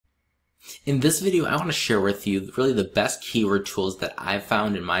In this video, I want to share with you really the best keyword tools that I've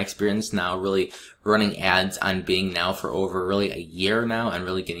found in my experience now really running ads on Bing now for over really a year now and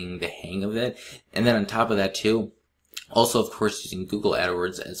really getting the hang of it. And then on top of that too, also, of course, using Google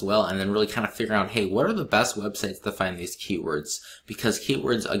AdWords as well, and then really kind of figuring out, hey, what are the best websites to find these keywords? Because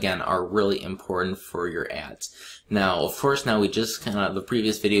keywords, again, are really important for your ads. Now, of course, now we just kind of, the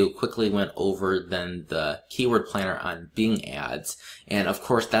previous video quickly went over then the keyword planner on Bing ads. And of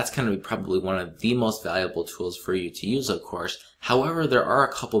course, that's going to be probably one of the most valuable tools for you to use, of course. However, there are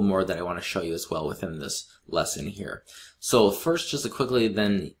a couple more that I want to show you as well within this lesson here. So first, just to quickly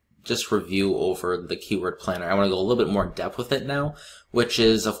then just review over the keyword planner. I want to go a little bit more in depth with it now, which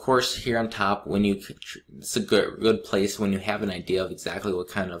is, of course, here on top, when you, it's a good place when you have an idea of exactly what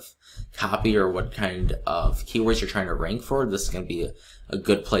kind of copy or what kind of keywords you're trying to rank for. This is going to be a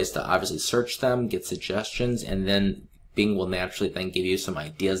good place to obviously search them, get suggestions, and then Bing will naturally then give you some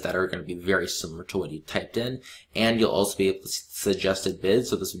ideas that are going to be very similar to what you typed in, and you'll also be able to suggested bids.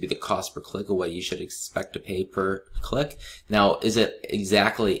 So this would be the cost per click of what you should expect to pay per click. Now, is it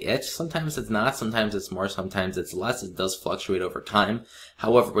exactly it? Sometimes it's not, sometimes it's more, sometimes it's less. It does fluctuate over time.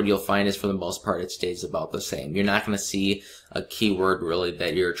 However, what you'll find is for the most part, it stays about the same. You're not going to see a keyword really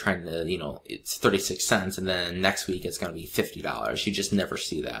that you're trying to, it's 36 cents and then next week it's going to be $50. You just never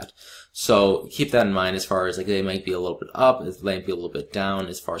see that. So keep that in mind as far as like they might be a little bit up, it might be a little bit down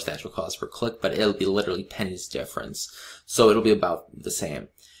as far as the actual cost per click, but it'll be literally pennies difference. So it'll be about the same.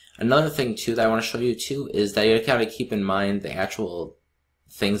 Another thing too that I want to show you too is that you gotta keep in mind the actual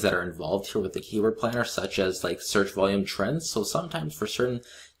things that are involved here with the keyword planner, such as like search volume trends. So sometimes for certain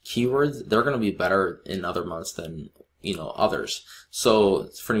keywords, they're going to be better in other months than others. So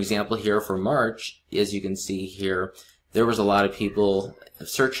for an example here for March, as you can see here, there was a lot of people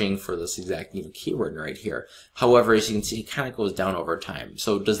searching for this exact keyword right here. However, as you can see, it kind of goes down over time.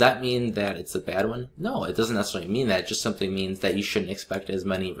 So does that mean that it's a bad one? No, it doesn't necessarily mean that. It just simply means that you shouldn't expect as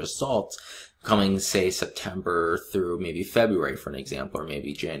many results coming, say, September through maybe February, for an example, or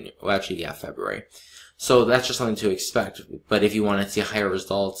maybe January. Well, actually, yeah, February. So that's just something to expect. But if you want to see higher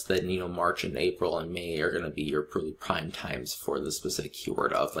results, then March and April and May are going to be your pretty prime times for the specific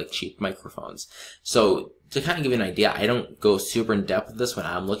keyword of like cheap microphones. So to kind of give you an idea, I don't go super in depth with this when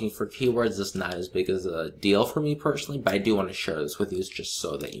I'm looking for keywords. This is not as big as a deal for me personally, but I do want to share this with you just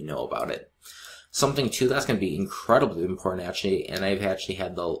so that you know about it. Something too that's going to be incredibly important actually, and I've actually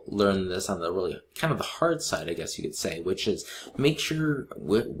had to learn this on the really kind of the hard side, I guess you could say, which is make sure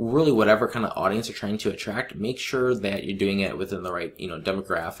really whatever kind of audience you're trying to attract, make sure that you're doing it within the right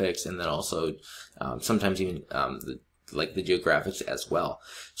demographics, and then also sometimes even like the geographics as well.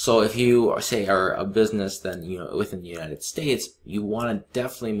 So if you say are a business then within the United States, you want to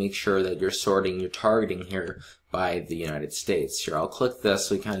definitely make sure that you're targeting here by the United States. Here, I'll click this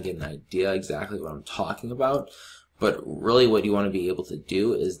so you kind of get an idea exactly what I'm talking about. But really what you want to be able to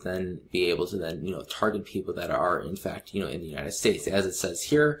do is then be able to then, target people that are in fact, in the United States, as it says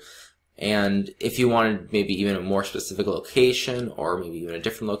here. And if you wanted maybe even a more specific location or maybe even a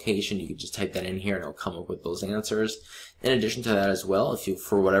different location, you could just type that in here and it'll come up with those answers. In addition to that as well, if you,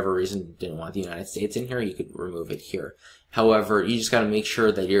 for whatever reason, didn't want the United States in here, you could remove it here. However, you just got to make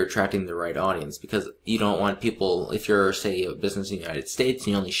sure that you're attracting the right audience, because you don't want people, if you're, say, a business in the United States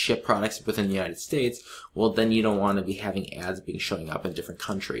and you only ship products within the United States, well, then you don't want to be having ads showing up in different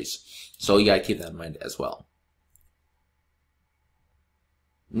countries. So you got to keep that in mind as well.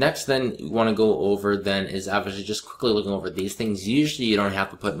 Next, then, you want to go over then is obviously just quickly looking over these things. Usually you don't have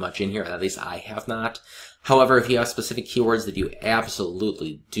to put much in here, at least I have not. However, if you have specific keywords that you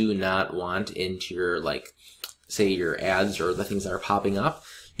absolutely do not want into your, say your ads or the things that are popping up,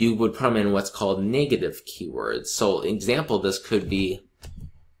 you would put them in what's called negative keywords. So example, this could be,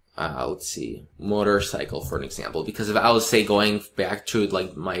 let's see, motorcycle for an example, because if I was say going back to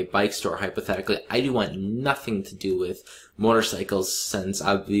like my bike store hypothetically, I do want nothing to do with motorcycles since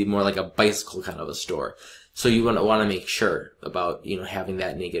I'd be more like a bicycle kind of a store. So you want to make sure about having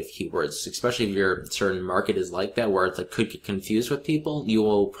that negative keywords, especially if your certain market is like that where it's like could get confused with people. You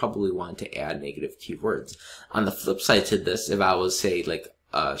will probably want to add negative keywords. On the flip side to this, if I was say like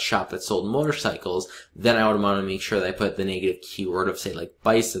a shop that sold motorcycles, then I would want to make sure that I put the negative keyword of say like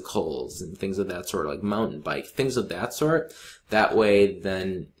bicycles and things of that sort, like mountain bike, things of that sort. That way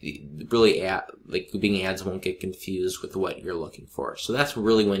then really Bing ads won't get confused with what you're looking for. So that's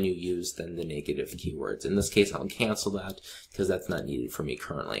really when you use then the negative keywords. In this case, I'll cancel that because that's not needed for me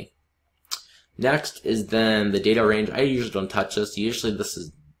currently. Next is then the data range. I usually don't touch this. Usually this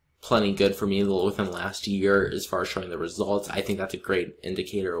is plenty good for me within the last year as far as showing the results. I think that's a great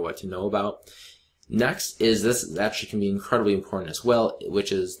indicator of what to know about. Next is this actually can be incredibly important as well,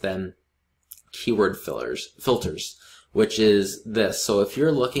 which is then keyword filters, which is this. So if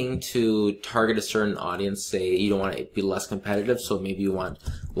you're looking to target a certain audience, say you don't want to be less competitive, so maybe you want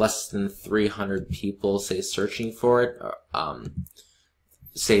less than 300 people, say, searching for it,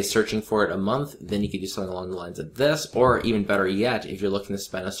 a month, then you could do something along the lines of this. Or even better yet, if you're looking to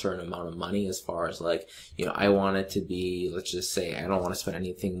spend a certain amount of money, as far as like, I want it to be, let's just say I don't want to spend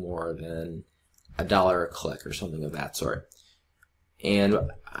anything more than $1 a click or something of that sort. And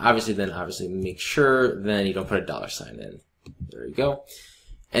obviously make sure then you don't put a $sign in. There you go.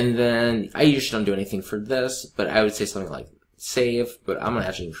 And then I usually don't do anything for this, but I would say something like save, but I'm going to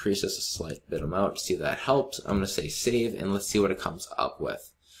actually increase this a slight bit amount to see if that helps. I'm going to say save, and let's see what it comes up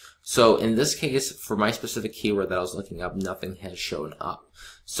with. So in this case, for my specific keyword that I was looking up, nothing has shown up.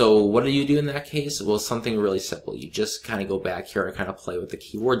 So what do you do in that case? Well, something really simple. You just kind of go back here and kind of play with the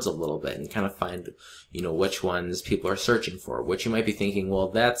keywords a little bit and kind of find, which ones people are searching for. Which you might be thinking, well,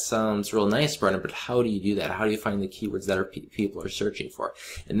 that sounds real nice, Brennan, but how do you do that? How do you find the keywords that people are searching for?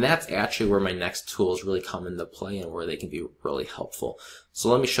 And that's actually where my next tools really come into play and where they can be really helpful. So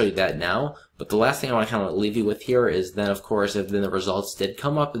let me show you that now. But the last thing I want to kind of leave you with here is then, of course, if then the results did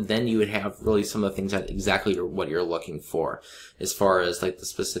come up, then you would have really some of the things that exactly what you're looking for, as far as like the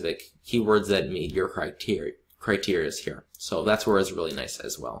specific keywords that meet your criteria here. So that's where it's really nice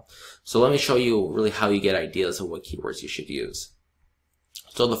as well. So let me show you really how you get ideas of what keywords you should use.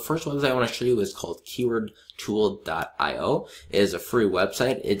 So the first website I want to show you is called keywordtool.io. It is a free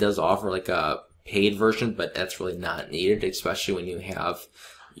website. It does offer like a paid version, but that's really not needed, especially when you have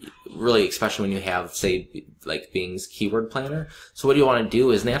say like Bing's keyword planner. So what you want to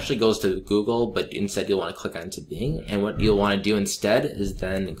do is, it actually goes to Google, but instead you'll want to click onto Bing, and what you'll want to do instead is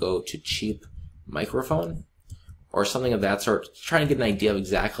then go to cheap microphone or something of that sort, trying to get an idea of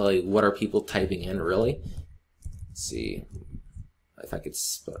exactly what are people typing in really. Let's see if I could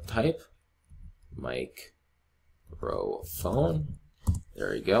type microphone.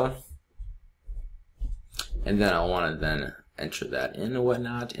 There you go. And then I'll want to then enter that in and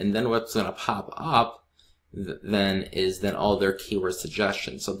whatnot, and then what's going to pop up then is all their keyword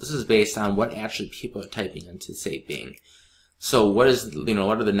suggestions. So this is based on what actually people are typing into, say, Bing. So what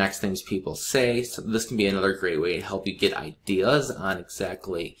are the next things people say? So this can be another great way to help you get ideas on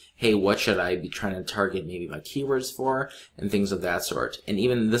exactly, hey, what should I be trying to target maybe my keywords for, and things of that sort. And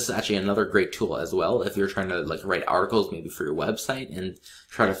even this is actually another great tool as well if you're trying to like write articles maybe for your website and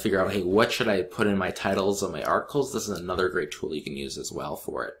try to figure out, hey, what should I put in my titles of my articles? This is another great tool you can use as well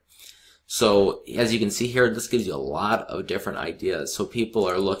for it. So as you can see here, this gives you a lot of different ideas. So people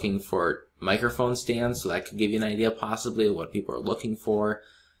are looking for microphone stands, so that could give you an idea possibly of what people are looking for.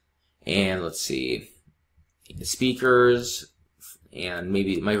 And let's see, speakers, and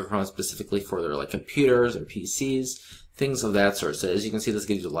maybe microphones specifically for their like computers or PCs, things of that sort. So as you can see, this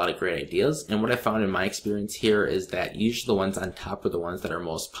gives you a lot of great ideas. And what I found in my experience here is that usually the ones on top are the ones that are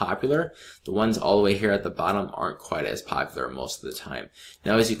most popular. The ones all the way here at the bottom aren't quite as popular most of the time.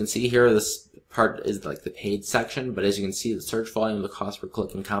 Now, as you can see here, this part is like the paid section, but as you can see, the search volume, the cost per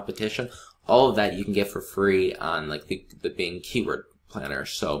click, and competition, all of that you can get for free on like the Bing keyword planner.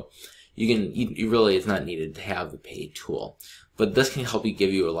 So you really, it's not needed to have the paid tool, but this can help you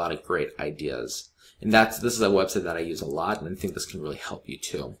give you a lot of great ideas. And this is a website that I use a lot, and I think this can really help you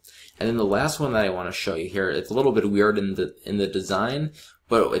too. And then the last one that I want to show you here, it's a little bit weird in the design,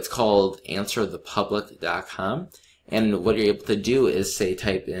 but it's called answerthepublic.com. And what you're able to do is say,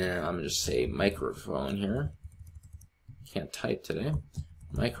 type in, I'm going to just say microphone here. Can't type today.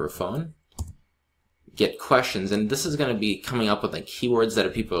 Microphone. Get questions, and this is going to be coming up with like keywords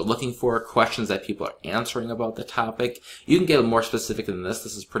that people are looking for, questions that people are answering about the topic. You can get more specific than this.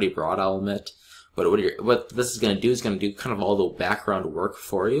 This is pretty broad, I'll admit. But what this is going to do is going to do kind of all the background work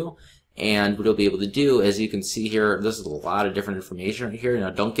for you. And what you'll be able to do, as you can see here, this is a lot of different information right here. Now,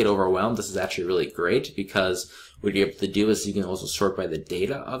 don't get overwhelmed. This is actually really great because what you're able to do is you can also sort by the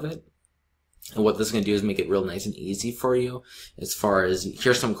data of it. And what this is going to do is make it real nice and easy for you as far as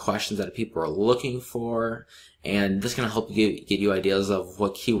here's some questions that people are looking for, and this is going to help you get you ideas of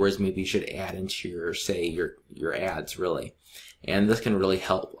what keywords maybe you should add into your ads really. And this can really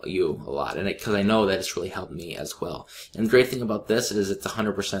help you a lot, and because I know that it's really helped me as well. And the great thing about this is it's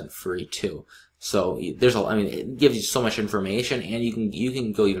 100% free too. So it gives you so much information, and you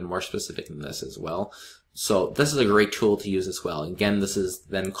can go even more specific than this as well. So this is a great tool to use as well. Again, this is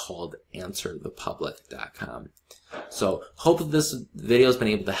then called answerthepublic.com. So hope that this video has been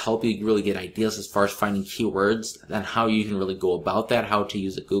able to help you really get ideas as far as finding keywords and how you can really go about that, how to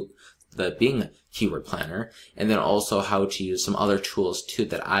use the Bing keyword planner, and then also how to use some other tools too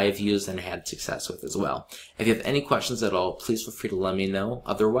that I've used and had success with as well. If you have any questions at all, please feel free to let me know.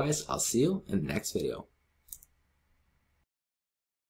 Otherwise, I'll see you in the next video.